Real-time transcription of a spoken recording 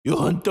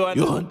Spobile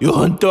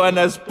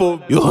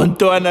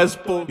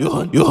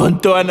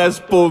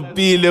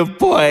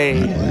boy,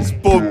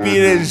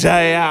 Spobile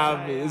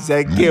Jayami,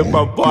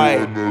 Zakema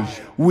boy.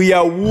 We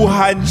are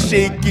Wuhan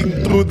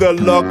shaking through the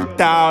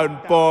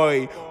lockdown,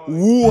 boy.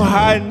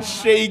 Wuhan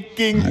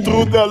shaking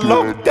through the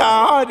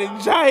lockdown in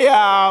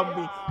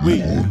Jayami.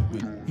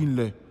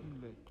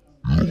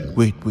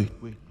 Wait,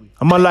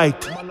 I'm a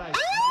light.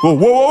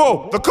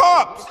 Whoa, the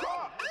cops!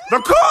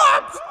 The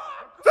cops!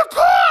 The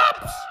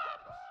cops!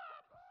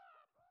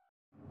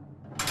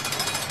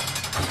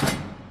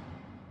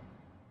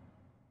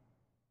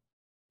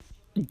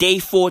 Day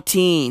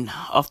 14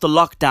 of the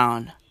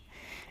lockdown,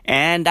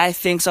 and I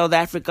think South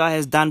Africa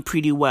has done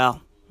pretty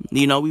well.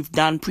 We've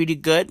done pretty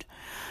good.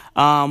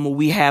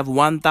 We have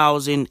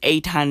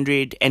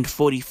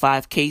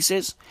 1,845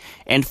 cases,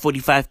 and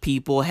 45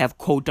 people have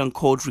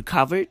quote-unquote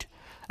recovered.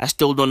 I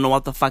still don't know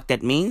what the fuck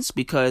that means,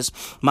 because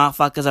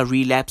motherfuckers are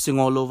relapsing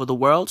all over the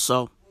world,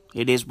 so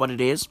it is what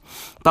it is.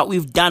 But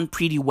we've done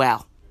pretty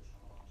well,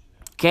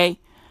 okay?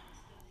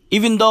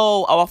 Even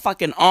though our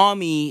fucking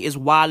army is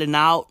wilding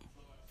out,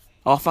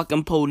 our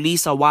fucking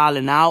police are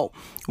wilding out,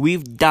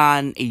 we've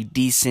done a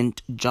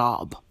decent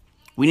job.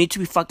 We need to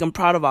be fucking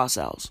proud of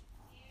ourselves.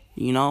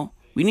 We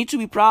need to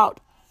be proud.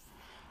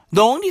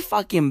 The only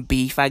fucking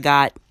beef I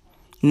got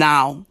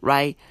now,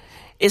 right,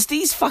 is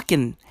these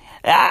fucking...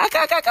 I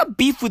got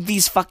beef with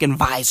these fucking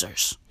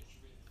visors.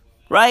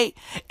 Right?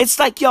 It's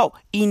like, yo,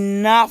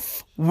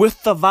 enough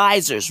with the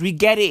visors. We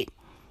get it.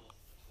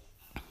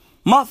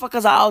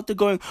 Motherfuckers are out there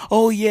going,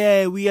 oh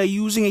yeah, we are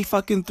using a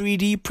fucking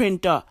 3D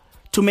printer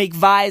to make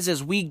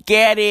visors. We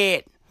get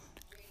it.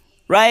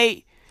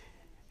 Right?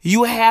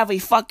 You have a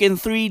fucking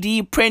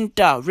 3D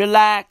printer.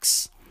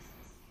 Relax.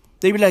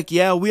 They be like,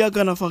 yeah, we are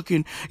gonna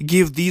fucking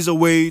give these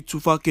away to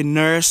fucking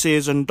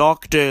nurses and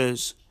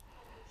doctors.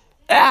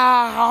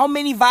 How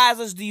many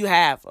visors do you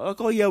have? Like,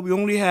 oh yeah, we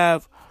only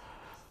have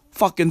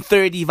fucking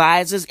 30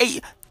 visors.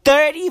 Hey,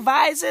 30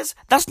 visors?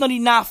 That's not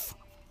enough.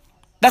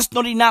 That's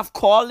not enough.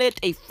 Call it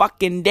a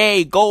fucking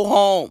day. Go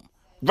home.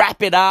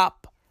 Wrap it up.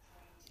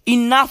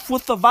 Enough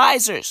with the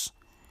visors.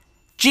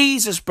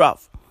 Jesus,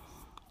 bruv.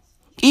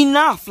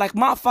 Enough. Like,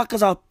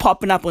 motherfuckers are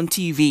popping up on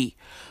TV.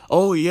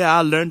 Oh, yeah,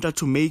 I learned how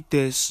to make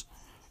this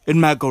in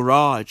my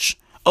garage.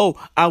 Oh,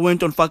 I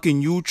went on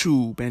fucking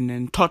YouTube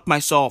and taught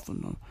myself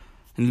and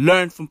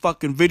learned from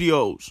fucking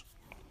videos.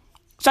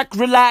 It's like,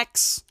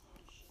 relax.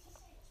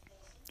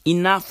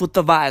 Enough with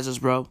the visors,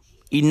 bro.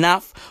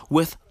 Enough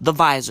with the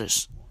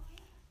visors.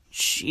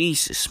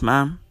 Jesus,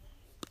 man.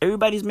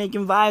 Everybody's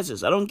making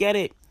visors. I don't get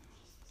it.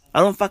 I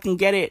don't fucking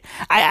get it.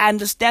 I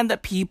understand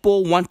that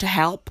people want to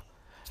help,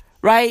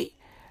 right?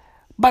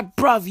 But,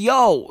 bruv,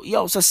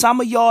 yo, so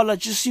some of y'all are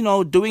just,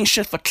 doing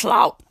shit for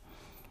clout,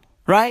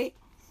 right?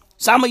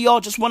 Some of y'all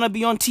just want to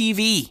be on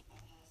TV.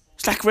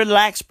 It's like,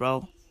 relax,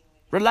 bro.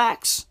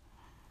 Relax.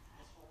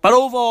 But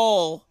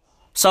overall,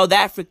 South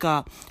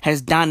Africa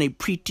has done a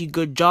pretty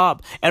good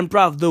job. And,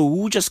 bruv, the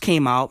WHO just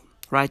came out,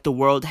 right? The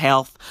World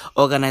Health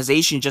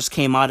Organization just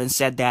came out and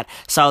said that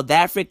South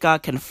Africa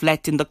can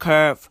flatten the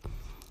curve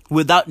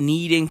without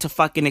needing to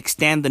fucking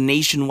extend the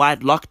nationwide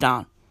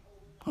lockdown.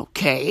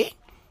 Okay.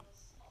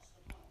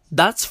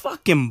 That's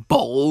fucking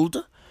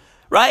bold,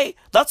 right?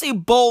 That's a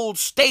bold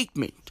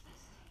statement.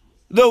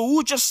 The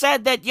WHO just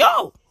said that,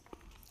 yo,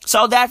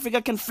 South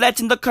Africa can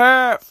flatten the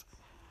curve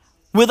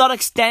without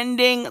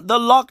extending the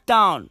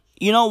lockdown.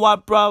 You know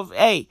what, bruv?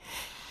 Hey,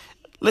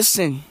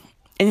 listen,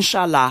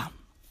 inshallah.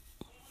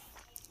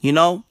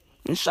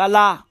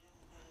 Inshallah.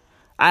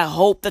 I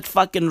hope that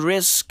fucking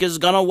risk is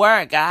gonna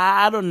work.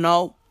 I don't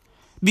know.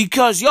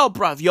 Because, yo,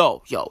 bruv,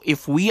 yo,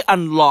 if we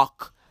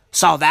unlock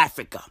South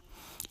Africa,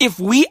 if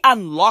we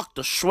unlock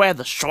the Shwe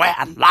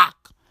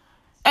unlock,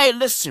 hey,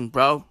 listen,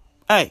 bro.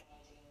 Hey,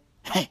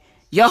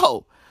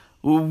 yo,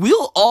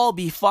 we'll all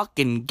be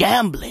fucking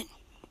gambling.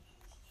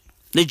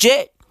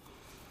 Legit.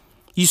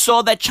 You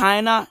saw that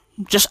China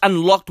just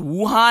unlocked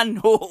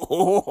Wuhan?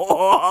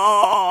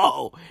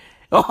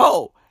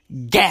 Oh,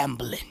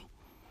 gambling.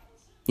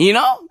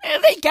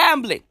 They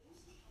gambling.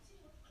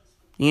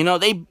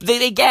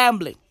 They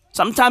gambling.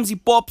 Sometimes he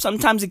pop,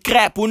 sometimes he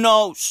crap. Who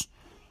knows?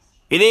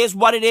 It is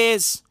what it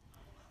is.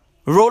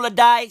 Roll a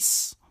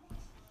dice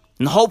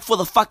and hope for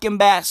the fucking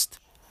best.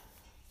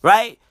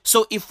 Right?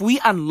 So if we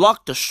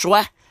unlock the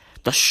Shwe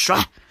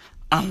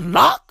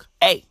unlock,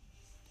 hey,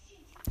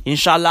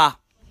 inshallah.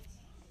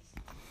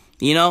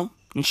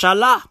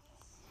 Inshallah.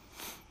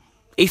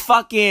 A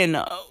fucking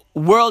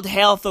World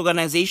Health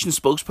Organization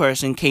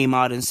spokesperson came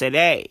out and said,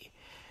 hey,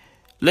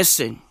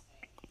 listen.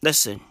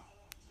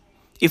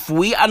 If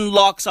we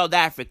unlock South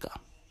Africa,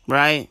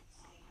 right,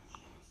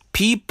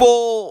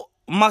 people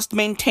must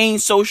maintain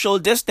social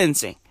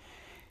distancing,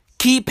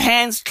 keep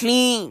hands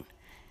clean,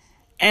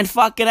 and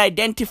fucking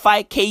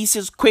identify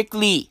cases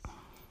quickly.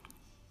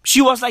 She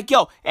was like,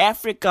 yo,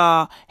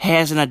 Africa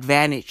has an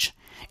advantage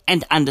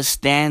and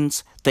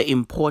understands the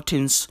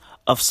importance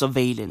of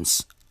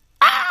surveillance.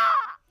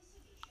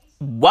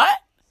 What?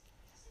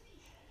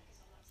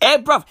 Hey,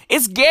 bruv,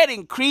 it's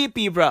getting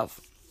creepy, bruv.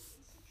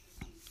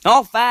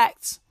 All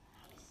facts.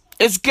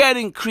 It's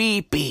getting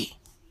creepy.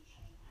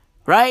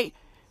 Right?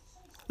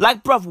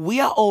 Like, bruv, we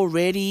are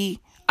already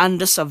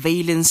under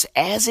surveillance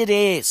as it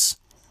is.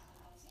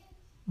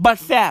 But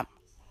fam,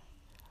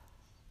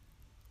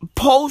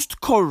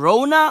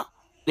 post-corona,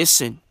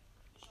 listen,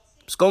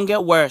 it's gonna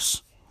get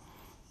worse.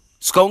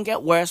 It's gonna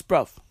get worse,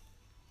 bruv.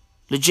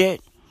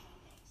 Legit.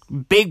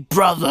 Big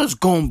Brother's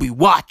gonna be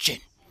watching.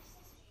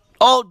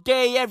 All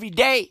day, every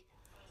day.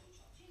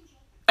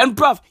 And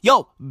bruv,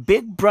 yo,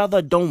 Big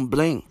Brother don't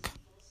blink.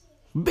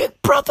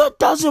 Big Brother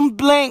doesn't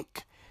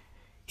blink.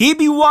 He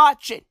be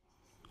watching.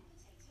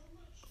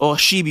 Or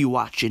she be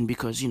watching,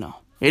 because, you know,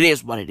 it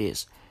is what it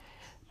is.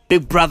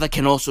 Big Brother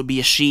can also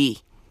be a she.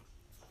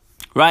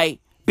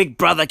 Right? Big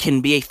Brother can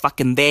be a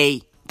fucking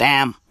they,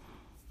 them.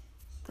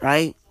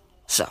 Right?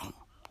 So,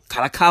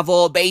 gotta cover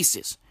all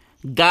bases.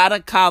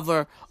 Gotta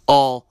cover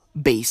all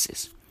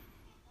bases.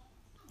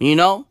 You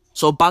know?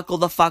 So buckle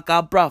the fuck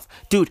up, bruv.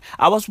 Dude,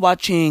 I was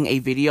watching a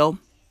video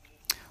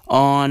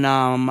on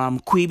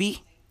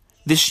Quibi,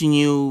 this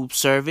new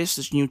service,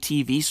 this new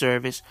TV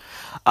service.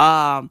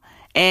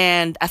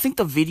 And I think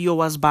the video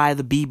was by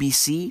the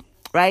BBC,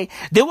 right?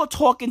 They were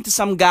talking to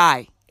some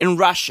guy in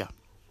Russia.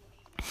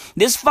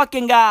 This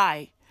fucking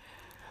guy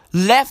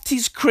left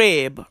his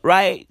crib,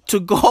 right, to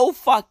go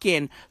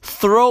fucking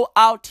throw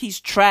out his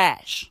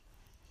trash,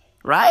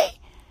 right?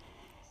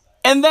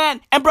 And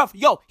bruv,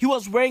 yo, he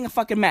was wearing a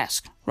fucking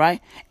mask, right?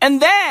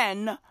 And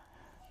then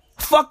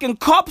fucking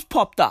cops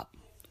popped up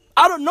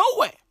out of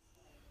nowhere.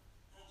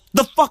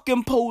 The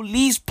fucking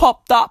police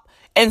popped up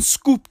and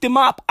scooped him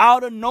up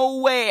out of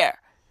nowhere.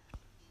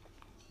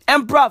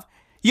 And bruv,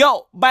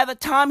 yo, by the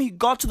time he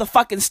got to the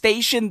fucking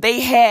station, they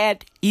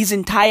had his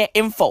entire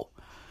info.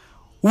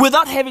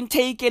 Without having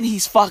taken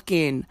his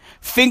fucking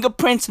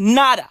fingerprints,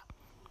 nada.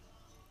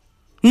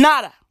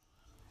 Nada.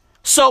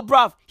 So,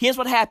 bruv, here's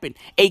what happened.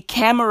 A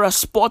camera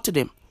spotted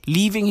him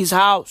leaving his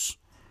house.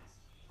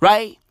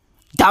 Right?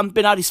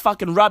 Dumping out his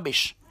fucking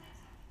rubbish.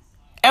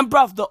 And,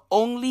 bruv, the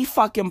only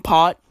fucking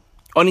part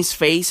on his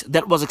face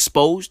that was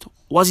exposed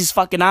was his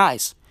fucking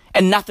eyes.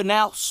 And nothing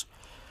else.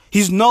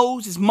 His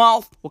nose, his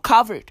mouth were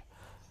covered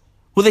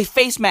with a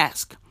face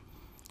mask.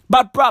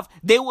 But, bruv,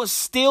 they were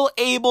still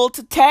able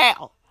to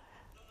tell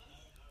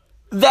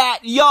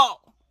that,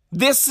 yo,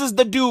 this is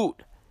the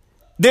dude.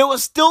 They were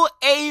still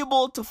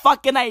able to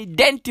fucking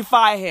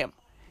identify him.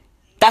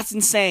 That's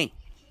insane.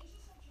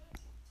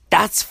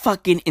 That's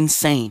fucking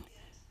insane.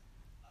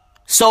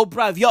 So,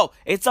 bruv, yo,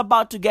 it's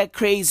about to get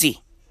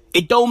crazy.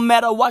 It don't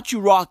matter what you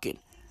rocking.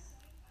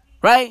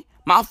 Right?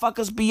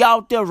 Motherfuckers be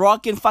out there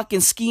rocking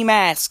fucking ski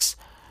masks.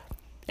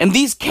 And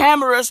these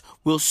cameras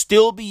will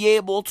still be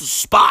able to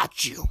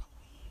spot you.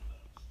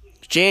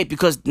 Shit,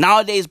 because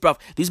nowadays, bruv,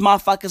 these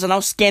motherfuckers are now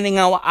scanning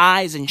our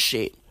eyes and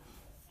shit.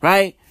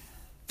 Right?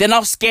 They're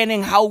now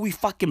scanning how we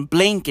fucking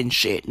blink and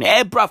shit.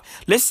 Hey, bruv,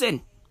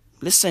 listen.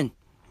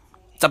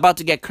 It's about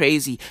to get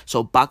crazy.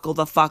 So buckle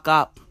the fuck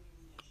up.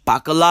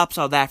 Buckle up,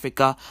 South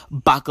Africa.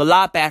 Buckle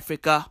up,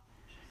 Africa.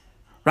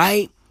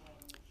 Right?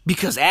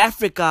 Because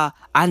Africa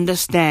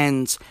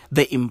understands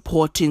the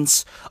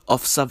importance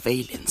of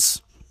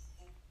surveillance.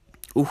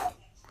 Ooh.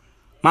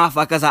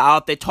 Motherfuckers are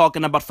out there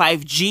talking about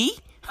 5G?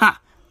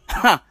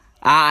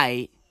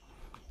 Aight.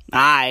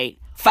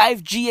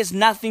 5G has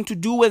nothing to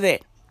do with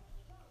it.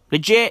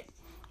 Legit.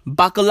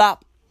 Buckle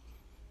up.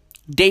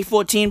 Day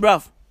 14,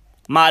 bruv.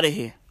 I'm out of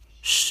here.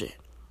 Shit.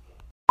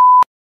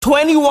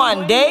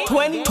 21 day,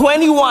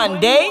 21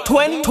 day,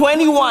 21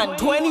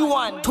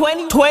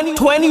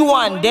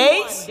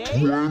 days?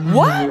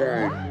 What?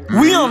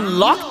 We on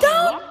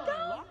lockdown?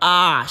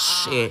 Ah,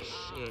 shit.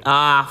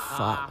 Ah,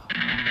 fuck.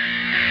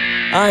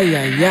 Ay.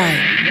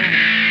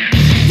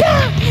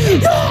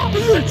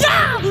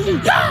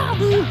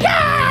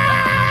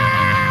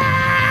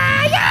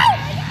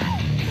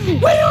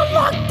 We on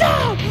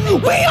lockdown!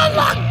 We on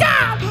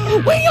lockdown!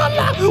 We on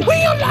lockdown! We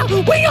on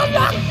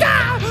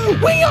lockdown!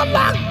 We on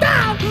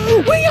lockdown!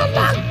 We on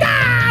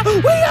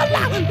lockdown! We on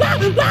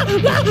lockdown!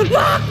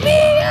 Lock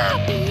me up!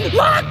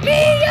 Lock me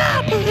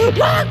up!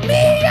 Lock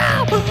me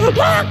up!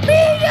 Lock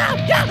me up!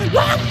 Yeah,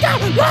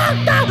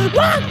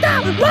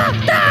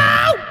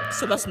 lockdown!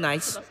 So that's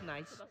nice.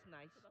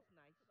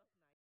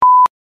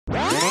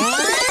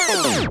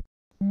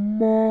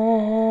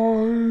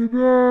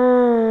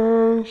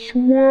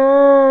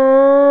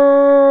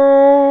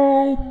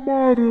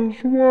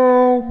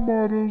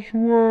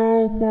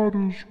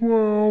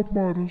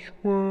 Might as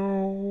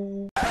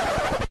well.